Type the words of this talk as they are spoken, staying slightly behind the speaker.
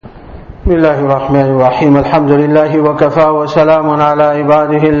بسم الله الرحمن الرحيم الحمد لله وكفى وسلام على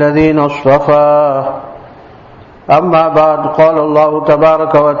عباده الذين اصطفى أما بعد قال الله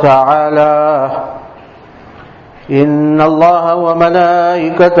تبارك وتعالى إن الله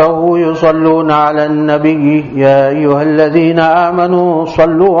وملائكته يصلون على النبي يا أيها الذين آمنوا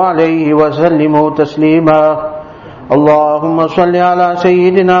صلوا عليه وسلموا تسليما اللهم صل على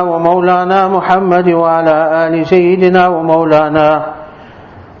سيدنا ومولانا محمد وعلى آل سيدنا ومولانا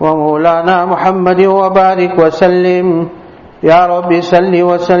محمد وبارك وسلم يا رب صل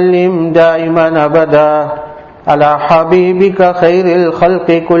وسلم دائما أبدا على حبيبك خير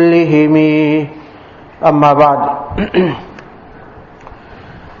الخلق كلهم أما بعد.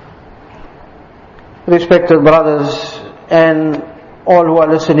 Respected brothers and all who are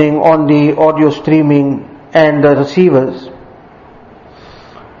listening on the audio streaming and the receivers,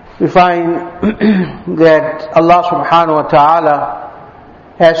 we find that Allah subhanahu wa ta'ala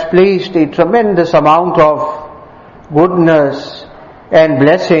has placed a tremendous amount of goodness and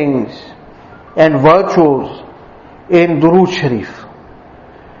blessings and virtues in Durood Sharif.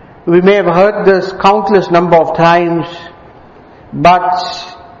 We may have heard this countless number of times, but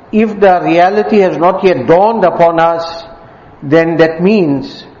if the reality has not yet dawned upon us, then that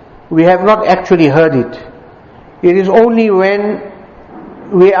means we have not actually heard it. It is only when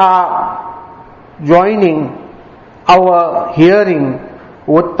we are joining our hearing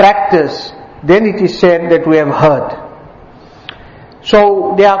with practice, then it is said that we have heard.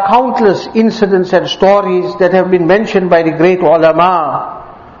 So there are countless incidents and stories that have been mentioned by the great ulama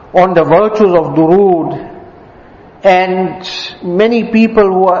on the virtues of durood, and many people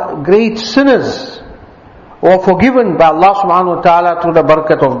who are great sinners were forgiven by Allah subhanahu wa ta'ala through the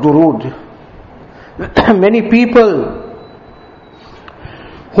barakat of durood. Many people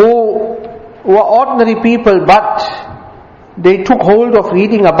who were ordinary people, but they took hold of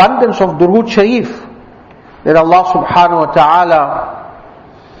reading abundance of Durood Sharif, that Allah subhanahu wa ta'ala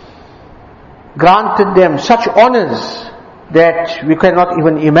granted them such honors that we cannot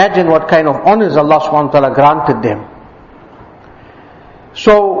even imagine what kind of honors Allah subhanahu wa ta'ala granted them.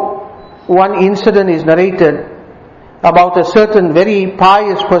 So, one incident is narrated about a certain very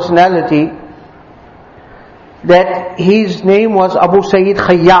pious personality, that his name was Abu Sayyid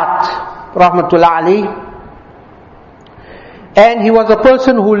Khayyat, rahmatullah alayhi. And he was a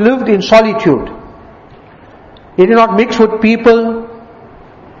person who lived in solitude. He did not mix with people.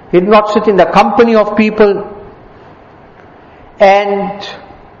 He did not sit in the company of people. And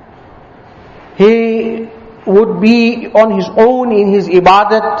he would be on his own in his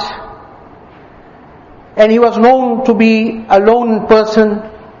ibadat. And he was known to be a lone person,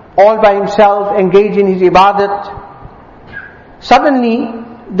 all by himself, engaged in his ibadat. Suddenly,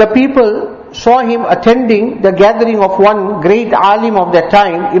 the people saw him attending the gathering of one great alim of that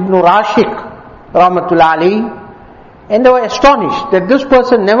time, Ibn Rashik, rahmatullah alayhi, and they were astonished that this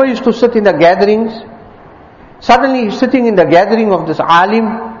person never used to sit in the gatherings. Suddenly he's sitting in the gathering of this alim.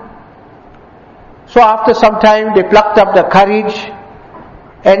 So after some time they plucked up the courage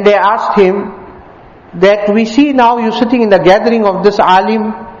and they asked him that, we see now you sitting in the gathering of this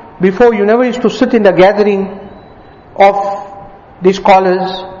alim, before you never used to sit in the gathering of the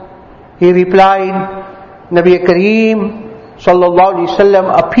scholars. He replied, Nabi Kareem sallallahu alaihi wasallam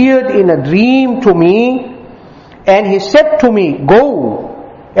appeared in a dream to me, and he said to me, go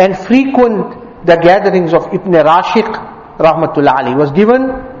and frequent the gatherings of Ibn Rashik rahmatullah alayhi. Was given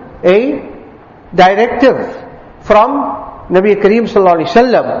a directive from Nabi Kareem sallallahu alaihi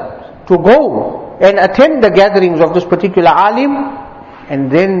wasallam to go and attend the gatherings of this particular alim. And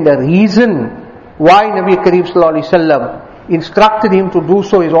then the reason why Nabi Kareem sallallahu alaihi wasallam instructed him to do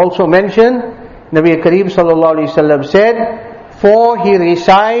so is also mentioned. Nabi Kareem sallallahu alaihi wasallam said, for he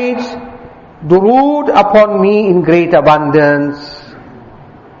recites durood upon me in great abundance.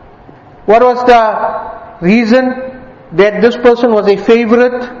 What was the reason? That this person was a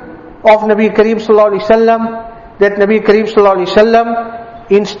favorite of Nabi Kareem sallallahu alaihi wasallam, that Nabi Kareem sallallahu alaihi wasallam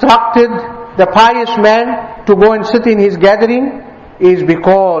instructed the pious man to go and sit in his gathering, is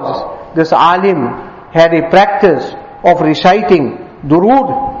because this alim had a practice of reciting durood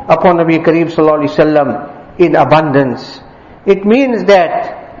upon Nabi Kareem sallallahu alaihi wasallam in abundance. It means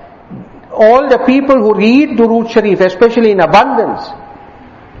that all the people who read Durood Sharif, especially in abundance,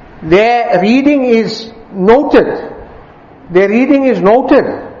 their reading is noted. Their reading is noted.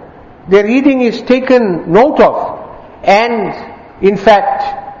 Their reading is taken note of. And in fact,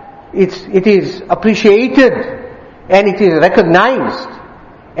 it is appreciated, and it is recognized,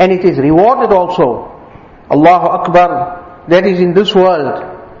 and it is rewarded also. Allahu Akbar, that is in this world,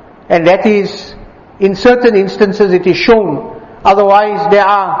 and that is in certain instances it is shown. Otherwise there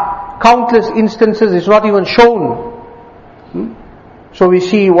are countless instances is not even shown. So we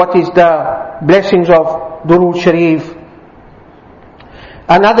see what is the blessings of Durood Sharif.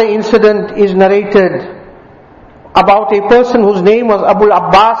 Another incident is narrated about a person whose name was Abul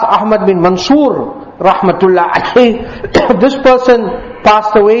Abbas Ahmad bin Mansur Rahmatullah alayhi. This person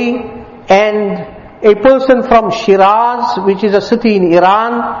passed away, and a person from Shiraz, which is a city in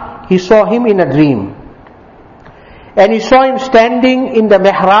Iran, he saw him in a dream. And he saw him standing in the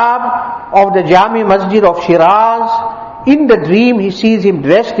mihrab of the Jami Masjid of Shiraz. In the dream he sees him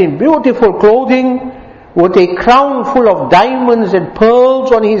dressed in beautiful clothing with a crown full of diamonds and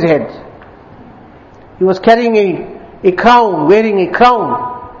pearls on his head. He was carrying a crown, wearing a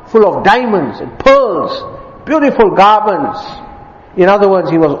crown full of diamonds and pearls, beautiful garments. In other words,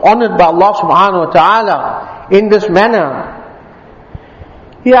 he was honored by Allah subhanahu wa ta'ala in this manner.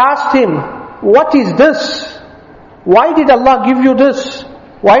 He asked him, what is this? Why did Allah give you this?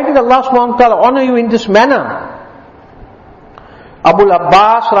 Why did Allah subhanahu wa ta'ala honor you in this manner? Abu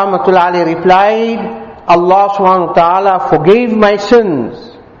Abbas rahmatullah alayhi replied, Allah subhanahu wa ta'ala forgave my sins,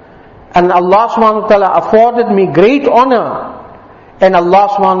 and Allah subhanahu wa ta'ala afforded me great honor, and Allah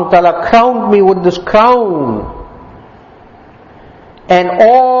subhanahu wa ta'ala crowned me with this crown. And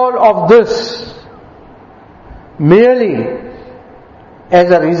all of this merely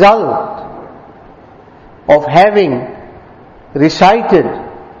as a result of having recited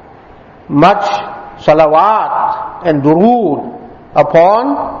much salawat and durood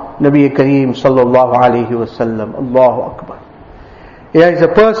upon Nabi Kareem sallallahu alayhi wasallam. Allahu Akbar. Here is a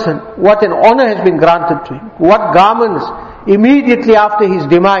person, what an honor has been granted to him. What garments immediately after his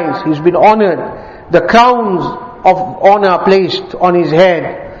demise, he's been honored. The crowns of honor placed on his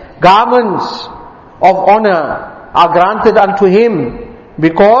head. Garments of honor are granted unto him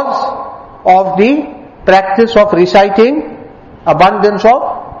because of the practice of reciting abundance of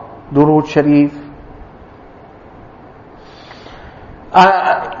Durood Sharif.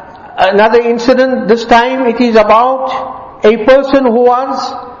 Another incident, this time it is about a person who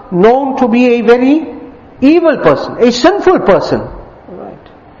was known to be a very evil person, a sinful person. Right.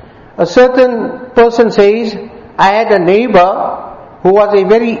 A certain person says, I had a neighbor who was a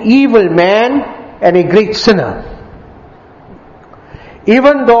very evil man and a great sinner.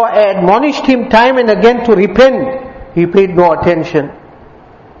 Even though I admonished him time and again to repent, he paid no attention.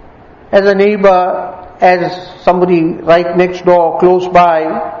 As a neighbor, as somebody right next door, close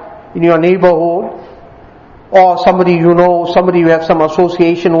by, in your neighborhood, or somebody you know, somebody you have some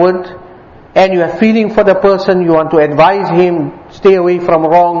association with, and you have feeling for the person, you want to advise him, stay away from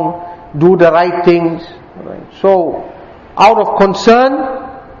wrong, do the right things. Right. So, out of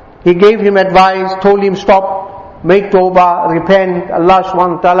concern, he gave him advice, told him stop, make tawbah, repent. Allah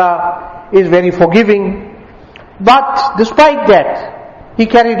subhanahu wa ta'ala is very forgiving. But despite that, he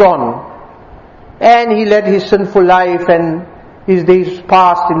carried on. And he led his sinful life, and his days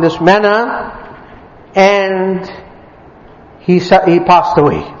passed in this manner, and he passed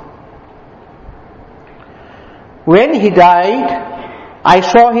away. When he died, I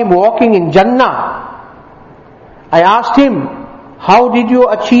saw him walking in Jannah. I asked him, how did you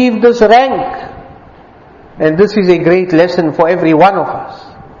achieve this rank? And this is a great lesson for every one of us,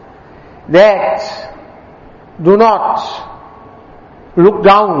 that do not look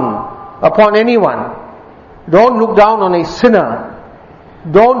down upon anyone. Don't look down on a sinner.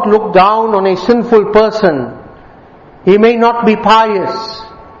 Don't look down on a sinful person. He may not be pious.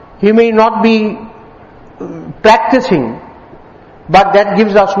 He may not be practicing. But that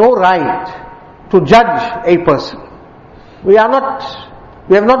gives us no right to judge a person. We have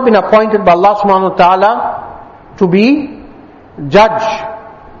not been appointed by Allah subhanahu wa ta'ala to be judge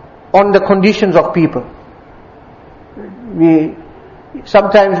on the conditions of people.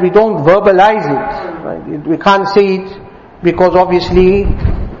 Sometimes we don't verbalize it. Right? We can't say it because obviously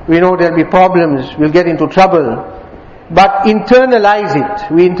we know there'll be problems, we'll get into trouble. But internalize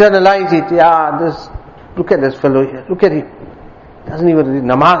it. We internalize it. Look at this fellow here. Look at him. He doesn't even read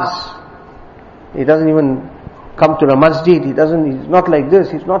namaz. He doesn't even come to the masjid. He's not like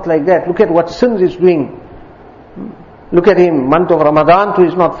this, he's not like that. Look at what sins he's doing. Look at him, month of Ramadan too,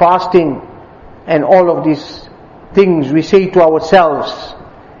 he's not fasting. And all of these things we say to ourselves.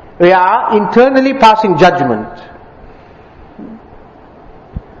 We are internally passing judgment.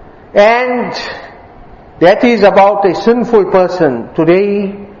 And that is about a sinful person.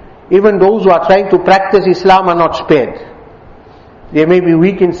 Today, even those who are trying to practice Islam are not spared. They may be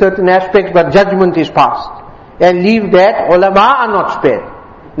weak in certain aspects, but judgment is passed. And leave that, ulama are not spared.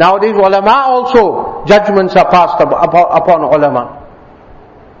 Nowadays, ulama also, judgments are passed upon ulama.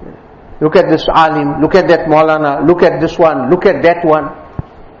 Look at this alim, look at that maulana, look at this one, look at that one.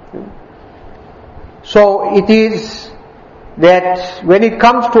 So it is that when it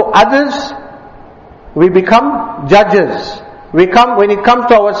comes to others, we become judges. When it comes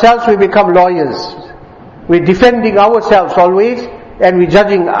to ourselves, we become lawyers. We're defending ourselves always, and we're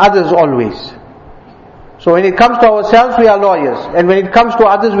judging others always. So when it comes to ourselves, we are lawyers, and when it comes to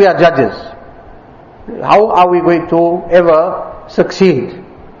others, we are judges. How are we going to ever succeed?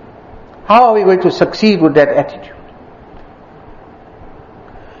 How are we going to succeed with that attitude?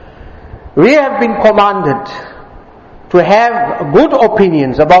 We have been commanded to have good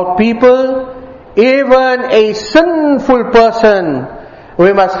opinions about people. Even a sinful person,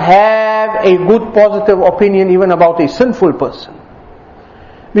 we must have a good positive opinion even about a sinful person.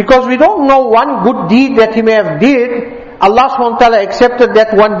 Because we don't know one good deed that he may have did, Allah subhanahu wa ta'ala accepted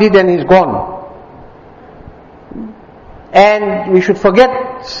that one deed and he's gone. And we should forget,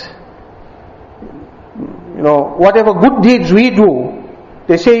 whatever good deeds we do,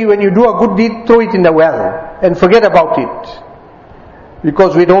 they say when you do a good deed, throw it in the well and forget about it.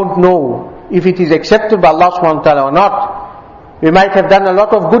 Because we don't know if it is accepted by Allah subhanahu wa ta'ala or not. We might have done a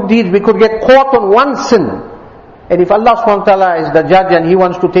lot of good deeds, we could get caught on one sin. And if Allah subhanahu wa ta'ala is the judge and He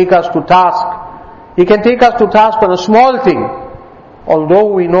wants to take us to task, He can take us to task on a small thing.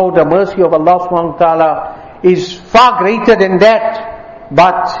 Although we know the mercy of Allah subhanahu wa ta'ala is far greater than that,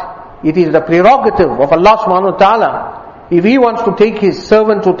 but it is the prerogative of Allah subhanahu wa ta'ala. If He wants to take His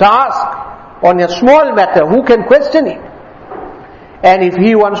servant to task on a small matter, who can question Him? And if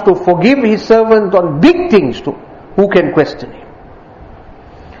He wants to forgive His servant on big things too, who can question Him?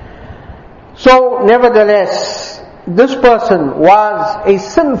 So, nevertheless, this person was a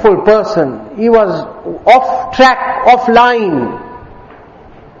sinful person. He was off track, off line.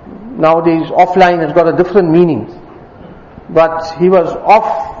 Nowadays, offline has got a different meaning. But he was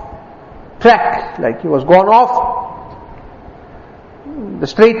off track, like he was gone off the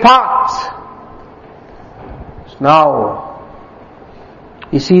straight path. Now,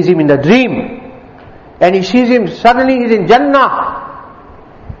 he sees him in the dream, and he sees him, suddenly he's in Jannah,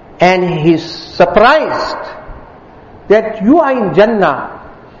 and he's surprised that you are in Jannah.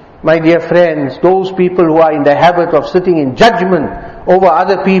 My dear friends, those people who are in the habit of sitting in judgment over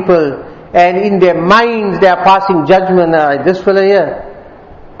other people, and in their minds they are passing judgment, this fellow here,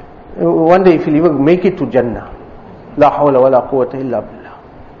 one day if he'll even make it to Jannah. La hawla wa la quwwata illa billah.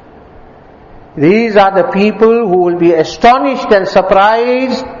 These are the people who will be astonished and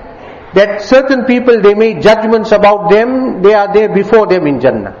surprised that certain people, they made judgments about them, they are there before them in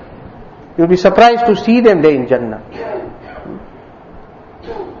Jannah. You'll be surprised to see them there in Jannah.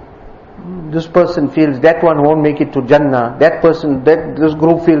 This person feels that one won't make it to Jannah, this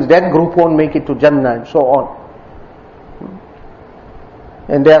group feels that group won't make it to Jannah, and so on.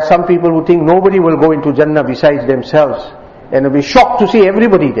 And there are some people who think nobody will go into Jannah besides themselves, and they'll be shocked to see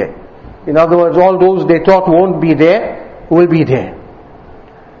everybody there. In other words, all those they thought won't be there, will be there.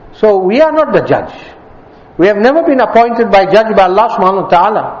 So we are not the judge. We have never been appointed by judge by Allah subhanahu wa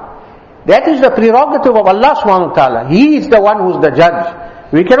ta'ala. That is the prerogative of Allah subhanahu wa ta'ala. He is the one who is the judge.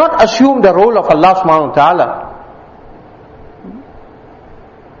 We cannot assume the role of Allah subhanahu wa ta'ala.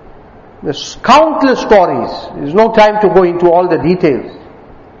 There's countless stories. There's no time to go into all the details.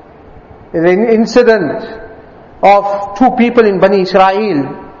 There's an incident of two people in Bani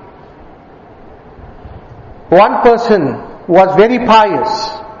Israel. One person was very pious,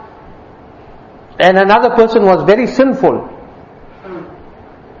 and another person was very sinful.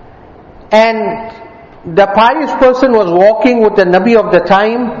 And the pious person was walking with the Nabi of the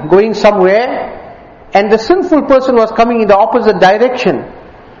time, going somewhere, and the sinful person was coming in the opposite direction.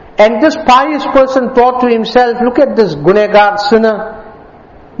 And this pious person thought to himself, look at this gunegar sinner.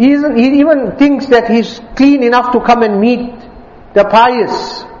 He even thinks that he's clean enough to come and meet the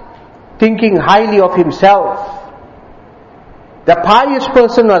pious, thinking highly of himself. The pious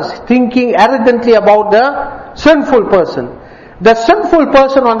person was thinking arrogantly about the sinful person. The sinful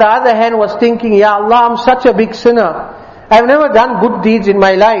person on the other hand was thinking, Ya Allah, I'm such a big sinner. I've never done good deeds in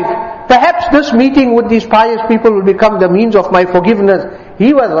my life. Perhaps this meeting with these pious people will become the means of my forgiveness.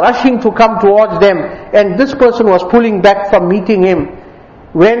 He was rushing to come towards them, and this person was pulling back from meeting him.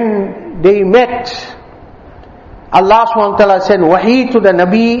 When they met, Allah subhanahu wa ta'ala sent wahi to the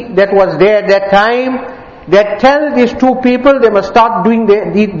Nabi that was there at that time, that tell these two people they must start doing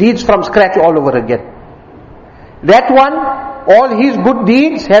their deeds from scratch all over again. That one, all his good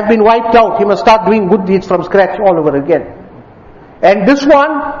deeds have been wiped out. He must start doing good deeds from scratch all over again. And this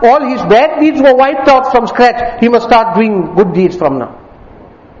one, all his bad deeds were wiped out from scratch. He must start doing good deeds from now.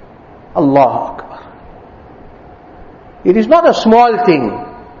 Allahu Akbar. It is not a small thing.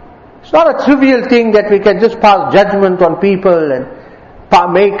 It's not a trivial thing that we can just pass judgment on people. And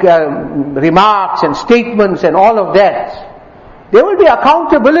make remarks and statements and all of that. There will be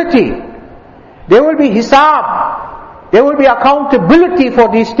accountability. There will be hisab. There will be accountability for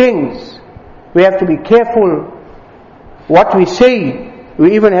these things. We have to be careful what we say.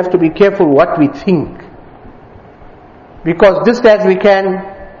 We even have to be careful what we think. Because just as we can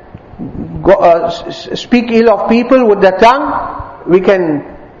speak ill of people with the tongue, we can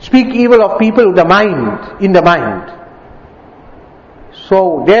speak evil of people with the mind, in the mind.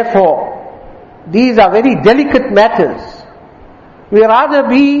 So therefore, these are very delicate matters. We rather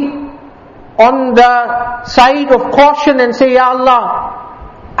be on the side of caution and say, Ya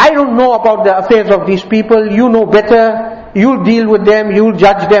Allah, I don't know about the affairs of these people, you know better, you'll deal with them, you'll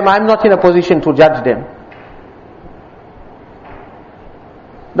judge them, I'm not in a position to judge them.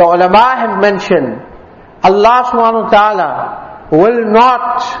 The ulama have mentioned, Allah subhanahu wa ta'ala will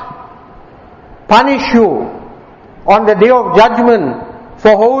not punish you on the day of judgment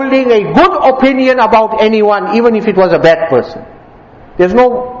for holding a good opinion about anyone, even if it was a bad person. There's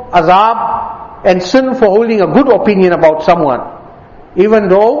no azab and sin for holding a good opinion about someone, even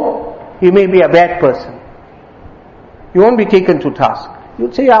though he may be a bad person. You won't be taken to task.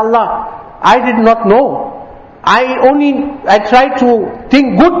 You'll say, Ya Allah, I did not know. I try to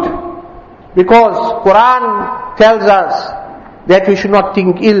think good, because Quran tells us that we should not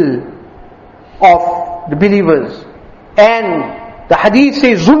think ill of the believers. And the hadith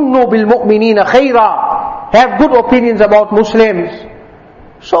says, Zunnu bil mu'minina khayra. Have good opinions about Muslims.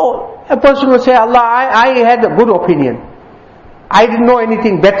 So a person will say, Allah, I had a good opinion. I didn't know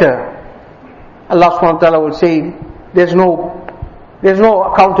anything better. Allah subhanahu wa ta'ala will say, there's no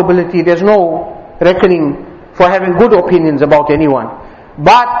accountability, there's no reckoning for having good opinions about anyone.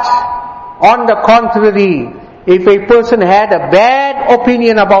 But on the contrary, if a person had a bad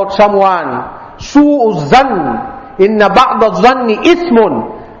opinion about someone, su'u zann, inna ba'da zanni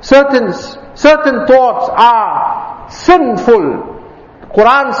ithmun, certain thoughts are sinful.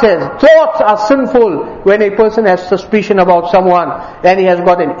 Quran says thoughts are sinful. When a person has suspicion about someone and he has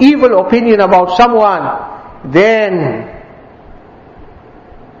got an evil opinion about someone, then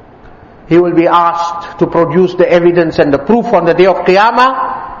he will be asked to produce the evidence and the proof on the day of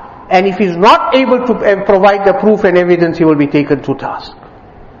Qiyamah. And if he is not able to provide the proof and evidence, he will be taken to task.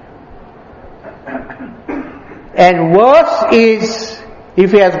 And worse is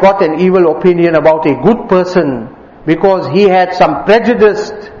if he has got an evil opinion about a good person, because he had some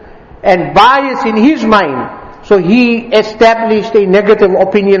prejudice and bias in his mind. So he established a negative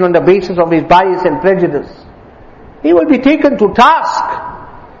opinion on the basis of his bias and prejudice. He will be taken to task.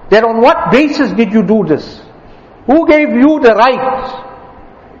 That on what basis did you do this? Who gave you the right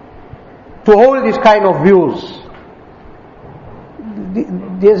to hold this kind of views?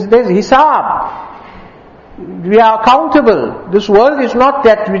 There's hisab. We are accountable. This world is not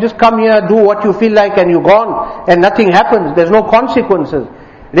that we just come here, do what you feel like and you're gone and nothing happens. There's no consequences.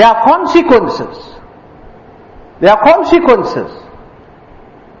 There are consequences. There are consequences.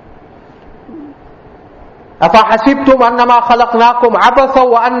 أَفَحَسِبْتُمْ أَنَّمَا خَلَقْنَاكُمْ عَبَثًا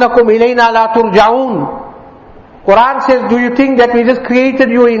وَأَنَّكُمْ إِلَيْنَا لَا تُرْجَعُونَ. Quran says, do you think that we just created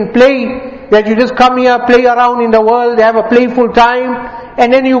you in play, that you just come here, play around in the world, have a playful time,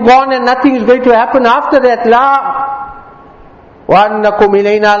 and then you're gone and nothing is going to happen after that? La. وَأَنَّكُمْ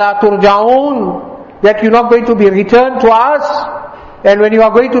إِلَيْنَا لَا تُرْجَعُونَ. That you're not going to be returned to us. And when you are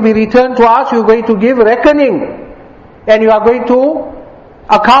going to be returned to us, you're going to give reckoning. And you are going to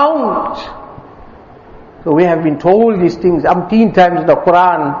account. So we have been told these things umpteen times in the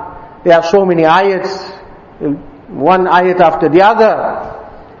Quran. There are so many ayats, one ayat after the other.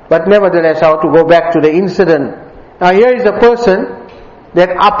 But nevertheless, I have to go back to the incident. Now here is a person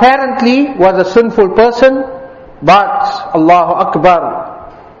that apparently was a sinful person, but Allahu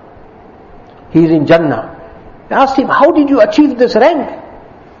Akbar, he is in Jannah. I asked him, how did you achieve this rank?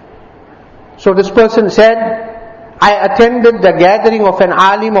 So this person said, I attended the gathering of an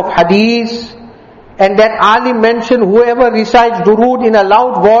alim of hadith, and that alim mentioned whoever recites durood in a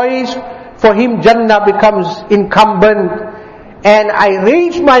loud voice, for him Jannah becomes incumbent. And I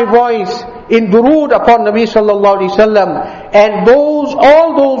raised my voice in durood upon Nabi sallallahu alaihi wasallam, and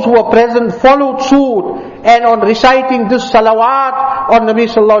all those who were present followed suit. And on reciting this salawat on Nabi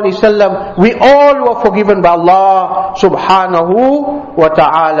sallallahu alaihi wasallam, we all were forgiven by Allah subhanahu wa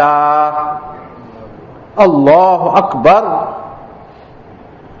ta'ala. Allahu Akbar.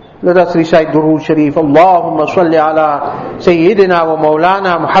 Let us recite Durood Sharif. Allahumma salli ala Sayyidina wa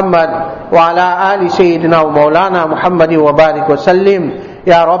Mawlana Muhammad wa ala ali Sayyidina wa Mawlana Muhammad wa barik wa sallim.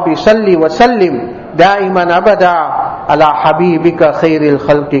 Ya Rabbi salli wa sallim daiman abada ala habibika khairil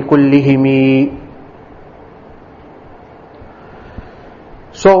khalqi kullihimi.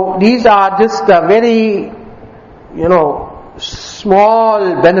 So these are just very,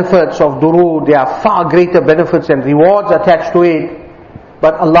 small benefits of durood. There are far greater benefits and rewards attached to it.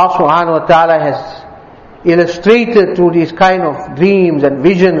 But Allah subhanahu wa ta'ala has illustrated through these kind of dreams and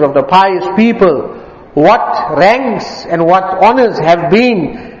visions of the pious people what ranks and what honors have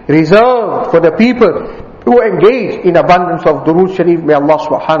been reserved for the people who engage in abundance of durood sharif. May Allah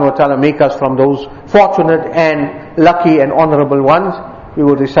subhanahu wa ta'ala make us from those fortunate and lucky and honorable ones. We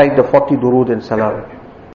will recite the 40 durood and salam.